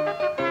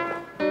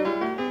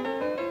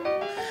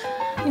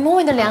你摸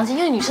摸你的良心，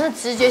用女生的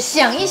直觉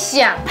想一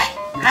想。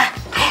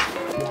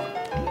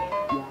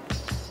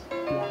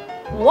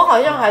我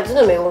好像还真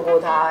的没问过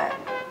他哎。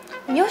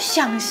你有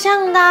想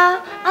象的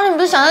啊？啊，你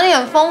不是想象力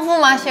很丰富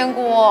吗，仙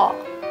姑？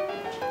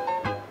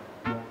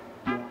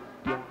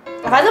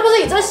反正不是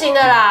你这型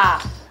的啦。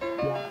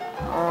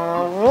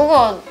如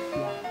果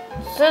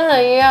真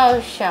的要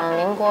想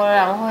林国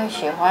良会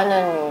喜欢的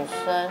女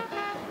生，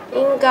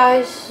应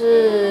该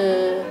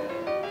是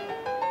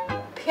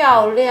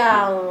漂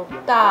亮、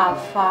大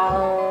方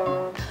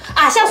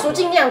啊，像淑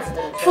静那样子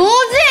的。淑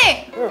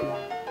静，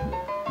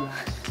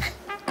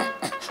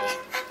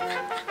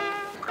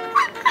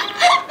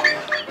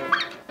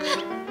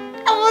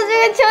我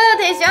这个邱又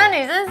廷喜欢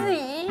女生是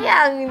一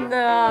样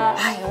的。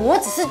哎呦，我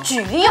只是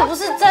举例，又不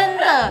是真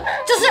的。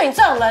就是你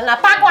这种人啦，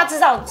八卦制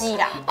造机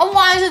啦。啊，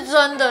万一是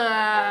真的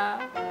啊？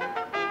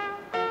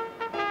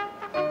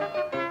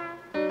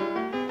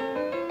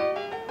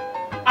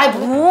哎，不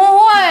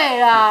会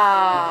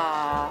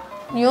啦，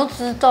你又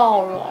知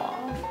道了。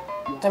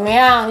怎么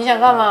样？你想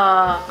干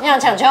嘛？你想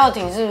抢邱又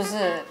廷是不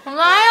是？哪有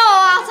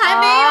啊？才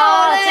没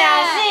有嘞！假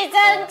戏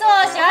真做，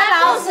喜欢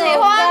老鼠，喜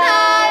欢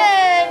他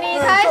嘞，你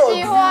才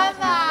喜欢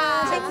吧？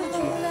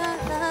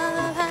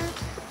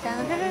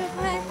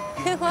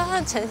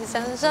正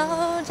享受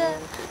着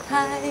太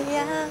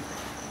阳，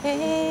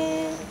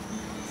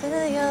自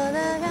由的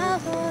漂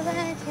浮在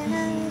天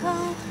空，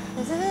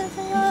自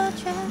我却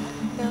有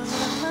那么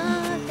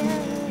点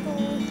孤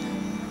单。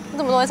你怎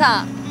么都会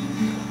唱？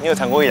你有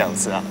弹过1-2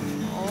次啊？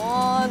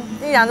哦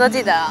，1-2次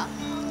记得啊。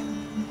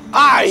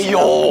哎呦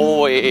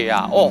喂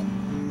呀！哦，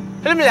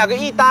你们两个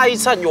一搭一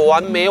唱，有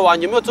完没完？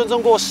有没有尊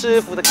重过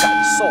师傅的感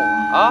受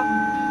啊？啊？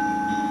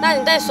那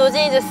你对淑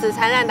静一直死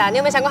缠烂打，你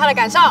有没有想过他的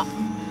感受？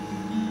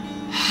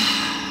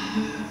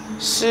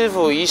师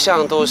傅一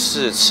向都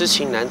是痴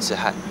情男子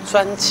汉、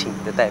专情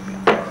的代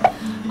表。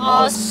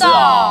哦，是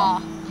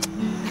哦。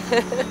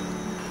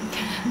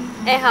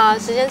哎，好，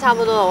时间差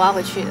不多了，我要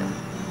回去了。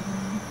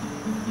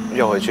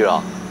又回去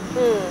了？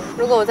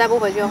如果我再不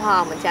回去的话，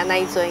我们家那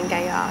一尊应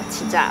该又要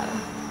气炸了。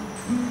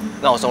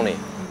那我送你。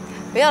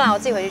不用了，我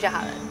自己回去就好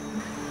了。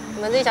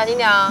你们自己小心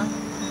点啊，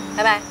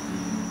拜拜。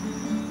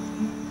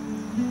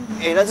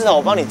哎，那至少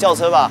我帮你叫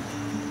车吧。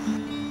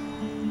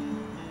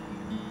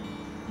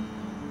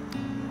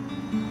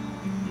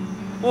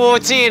不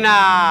进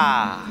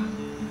啊！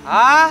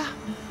啊！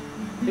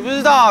你不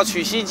知道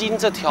取西经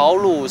这条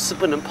路是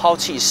不能抛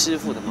弃师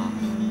傅的吗？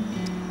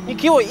你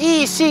给我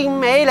异性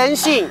没人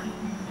性，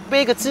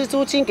被一个蜘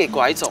蛛精给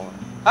拐走了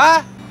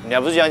啊！你还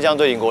不是这样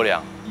对林国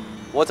良？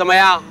我怎么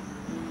样？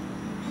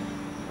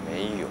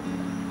没有。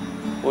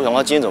我想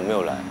他今天怎么没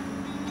有来？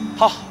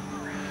好，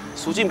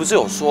苏静不是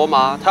有说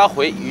吗？他要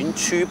回云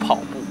区跑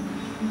步。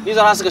你知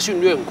道他是个训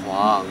练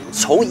狂，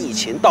从以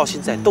前到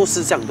现在都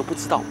是这样，你都不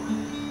知道吗？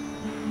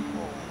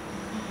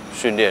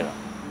训练了。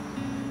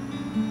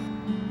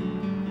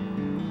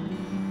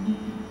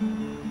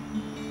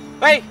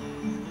哎，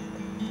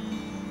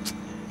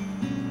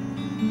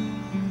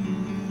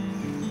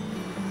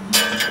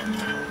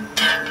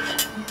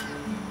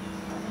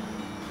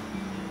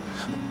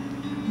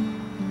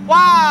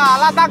哇，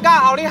那大哥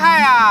好厉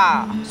害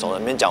啊！少在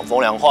那边讲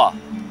风凉话。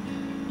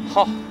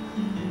好，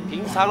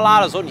平常拉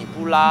的时候你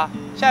不拉，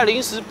现在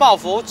临时抱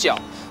佛脚。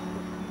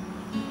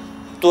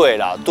对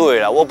啦，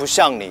我不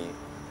像你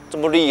这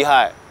么厉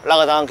害。那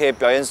个当然可以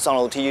表演上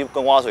楼梯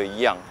跟挖水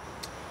一样。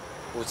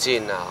不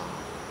进啊，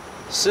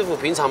师傅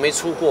平常没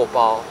出过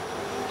包，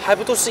还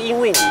不都是因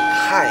为你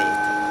害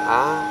的？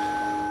啊？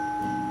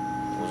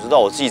我知道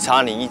我自己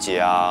差你一截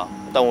啊，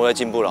但我在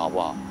进步了，好不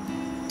好？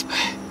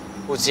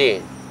武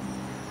进，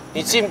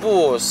你进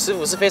步，师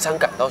傅是非常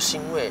感到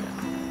欣慰的。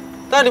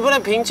但你不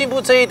能凭进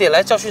步这一点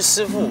来教训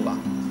师傅吧？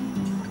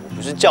我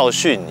不是教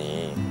训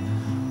你，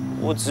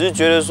我只是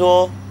觉得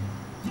说，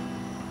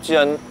既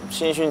然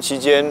新训期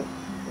间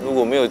如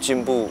果没有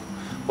进步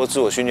或自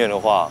我训练的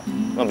话，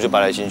那不就白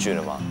来新训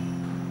了吗？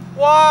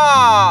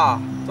哇，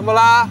怎么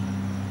啦？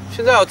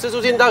现在有蜘蛛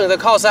精当你的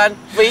靠山，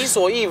为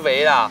所欲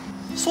为啦！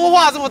说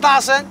话这么大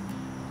声，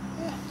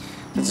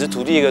这只是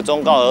徒弟一个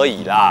忠告而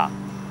已啦。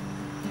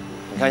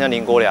你看像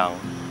林国良，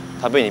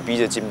他被你逼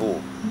着进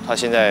步，他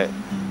现在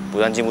不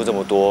但进步这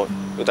么多，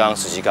又当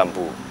实习干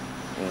部，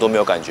你都没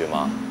有感觉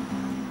吗？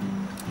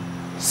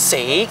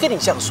谁跟你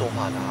这样说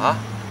话的啊？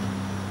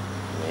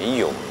没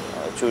有，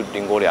就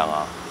林国良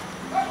啊。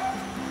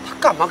他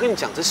干嘛跟你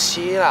讲这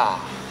些啦？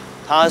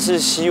他是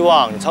希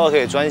望你稍微可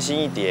以专心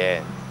一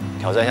点，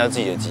挑战一下自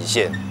己的极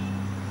限，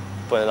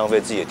不然浪费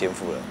自己的天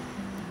赋了。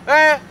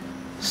哎，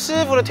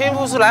师傅的天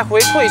赋是来回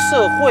馈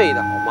社会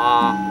的，好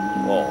吗？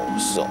哦，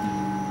是哦。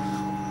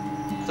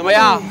怎么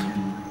样？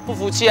不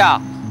服气啊？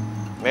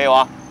没有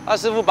啊。那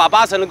师傅把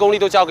80%的功力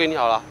都交给你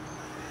好了。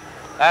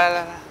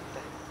来，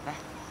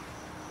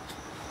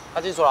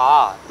他清楚了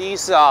啊！第一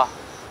式啊，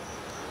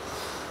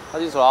他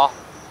清楚了啊！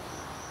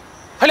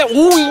还练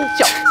无影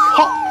脚，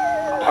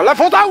好，来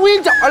佛打无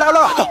影脚，来，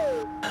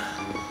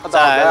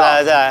再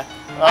来，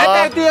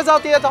来，第二招，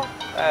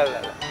来，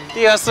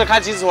第二式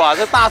看清楚了，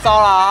这大招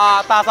了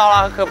啊，大招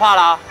了，很可怕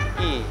了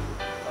！1、2，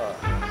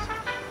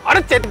啊，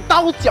你剪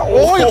刀脚，哎，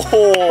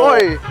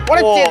我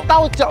的剪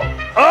刀脚，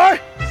哎，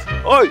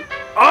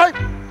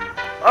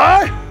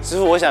师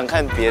傅，我想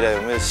看别的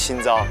有没有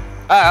新招？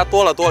哎，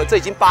多了，这已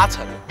经80%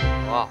了，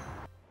好不好？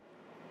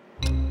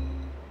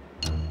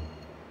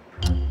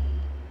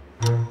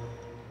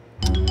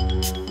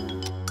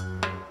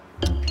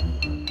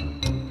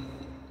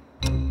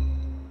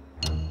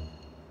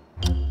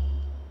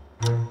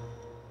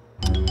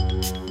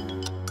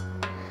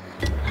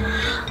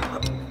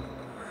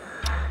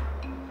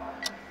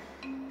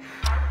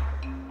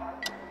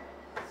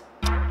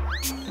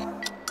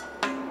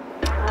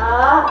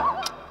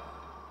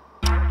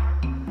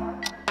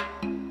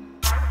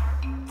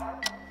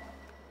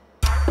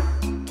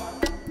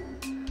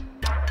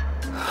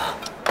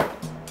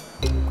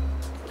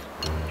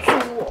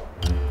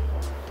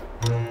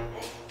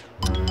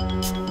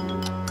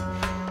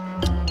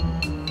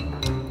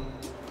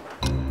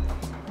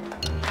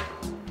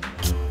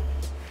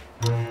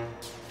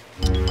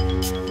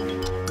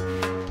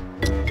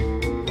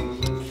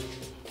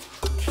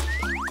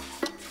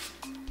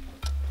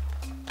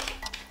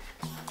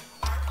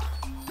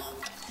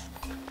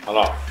好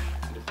了，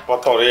我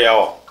到了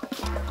哦，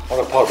我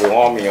来泡点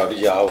碗面哦，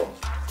你吃好无？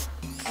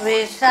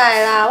袂使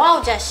啦，我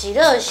有食喜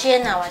乐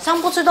鲜啊，晚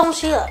上不吃东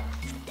西了。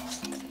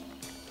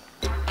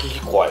奇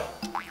怪，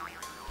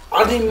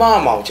啊你妈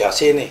嘛有吃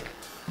鲜呢，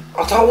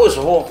啊她为什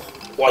么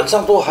晚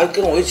上都还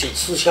跟我一起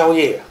吃宵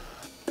夜啊？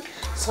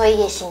所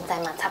以现在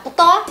嘛差不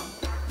多。啊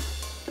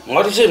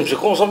你这不是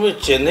讲什么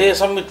减那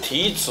什么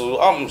体脂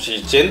啊，不是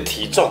减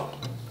体重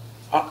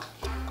啊？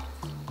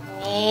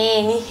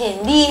你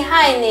很厉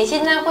害呢，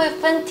现在会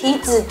分体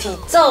脂体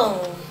重。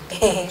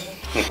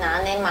那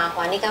安尼麻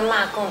烦你跟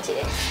妈讲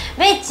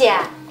一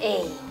下，要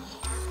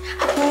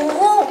食不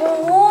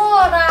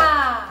好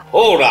啦。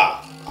好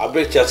啦，啊要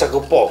食再去补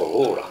就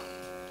好啦。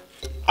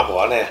啊无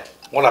安尼，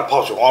我来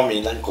泡一碗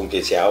面，咱公家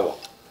吃好无？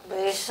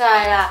袂使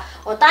啦，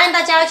我答应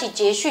大家一起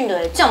结训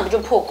的，这样不就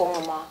破功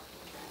了吗？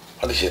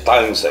啊你是答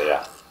应谁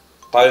啊？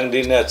答应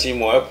恁那姊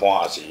妹一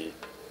盘，还是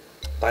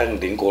答应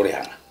林国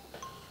良啊？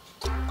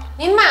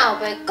你妈有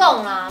袂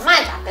讲啦，莫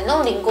逐天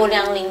拢林国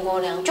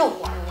良就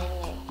烦的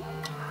呢。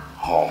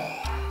哦，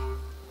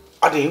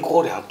啊林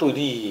国良对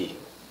你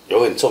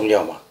有很重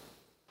要吗？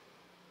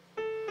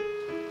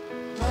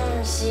不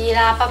是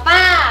啦，爸爸，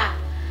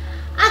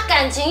啊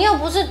感情又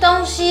不是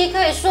东西，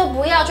可以说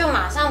不要就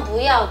马上不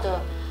要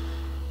的。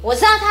我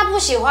知道他不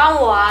喜欢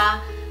我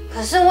啊，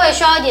可是我也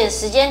需要一点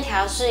时间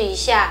调试一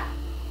下，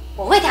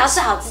我会调试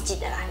好自己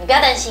的啦，你不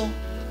要担心。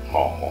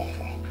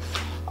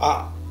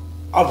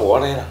啊无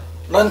安尼啦。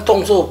咱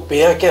当作爸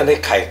仔囝咧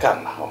开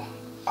讲啦吼，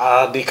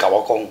啊，你甲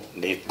我讲，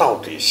你到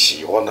底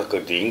喜欢那个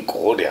林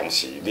国良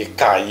是？你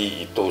介意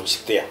伊倒一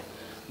点？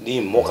你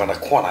唔好干那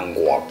看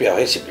人外表，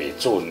迄是袂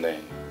准呢。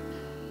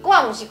我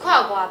唔是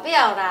看外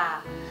表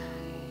啦，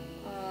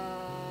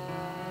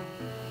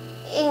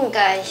应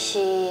该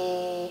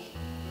是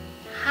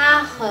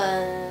他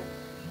很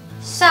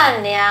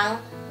善良、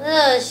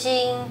热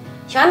心，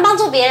喜欢帮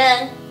助别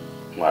人。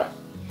喂。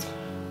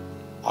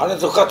安尼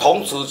就甲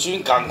童子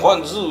军同款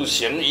日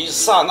行一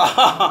善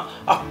啊！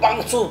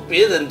帮助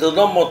别人的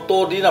那么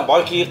多，你若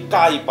无去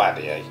介意别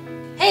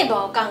个？迄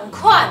无同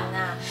款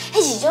呐，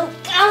迄是种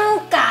感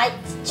觉，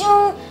一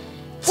种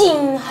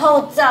真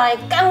复杂的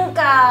感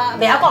觉，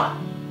袂晓讲。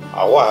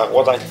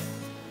我知。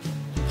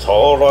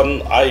初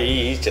恋爱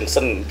情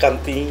算甘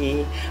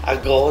甜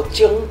，5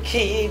种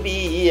气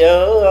味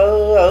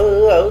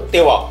哦，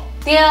对无？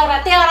对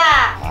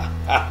啦。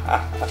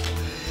啊，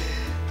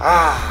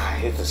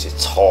那就是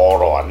初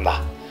恋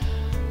啦。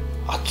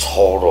啊，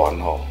初恋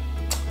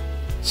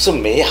是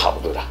美好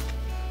的啦，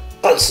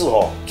但是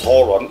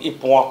初恋一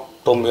般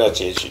都没有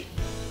结局，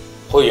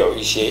会有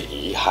一些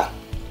遗憾。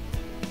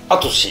啊，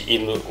就是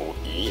因为有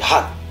遗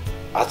憾，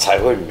啊才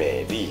会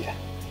美丽啦。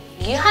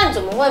遗憾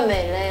怎么会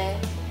美嘞？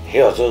那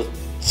叫做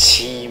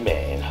凄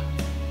美啦。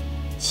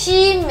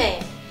凄美，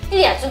你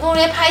俩是讲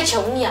咧拍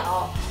琼瑶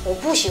哦，我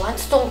不喜欢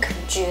这种感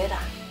觉啦。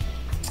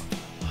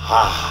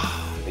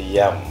你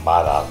也唔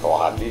捌啦，大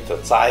汉你就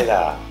知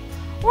啦。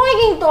我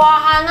已经大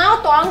汉啊，我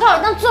大汉到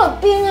会当做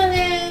兵啊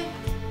呢？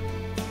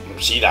唔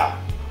是啦，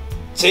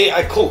这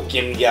要靠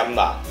经验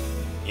啦。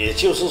也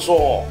就是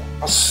说，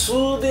失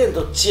恋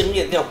的经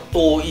验要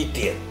多一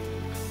点，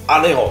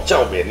安尼才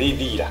有免疫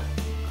力啦。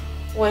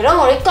话拢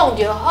互你讲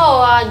就好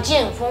啊，你经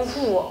验很丰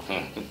富哦。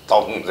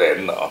当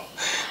然了。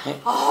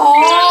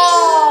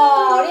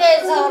哦，你的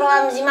初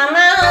恋不是妈妈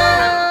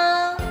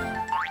啊？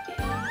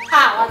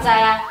哈，我知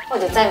啊，我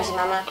就知不是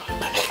妈妈。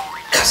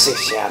较细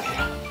声尔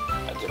啦，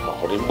就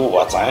互恁母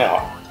也知影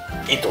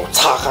伊就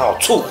吵到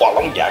厝花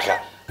拢压起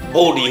来，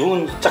无离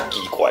婚才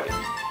奇怪咧。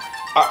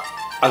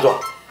安怎？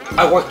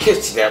我捡一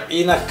粒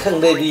烟仔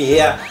放在你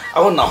遐，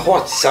我若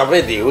发想要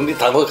离婚，你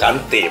通好甲阮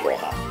地无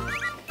哈？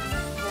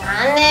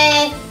那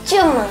呢，就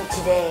问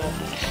一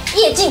个，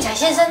叶敬才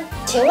先生，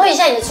请问一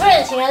下你的初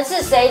恋情人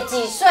是谁？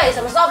几岁？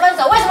什么时候分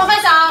手？为什么分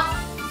手？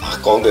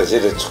讲到这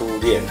个初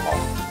恋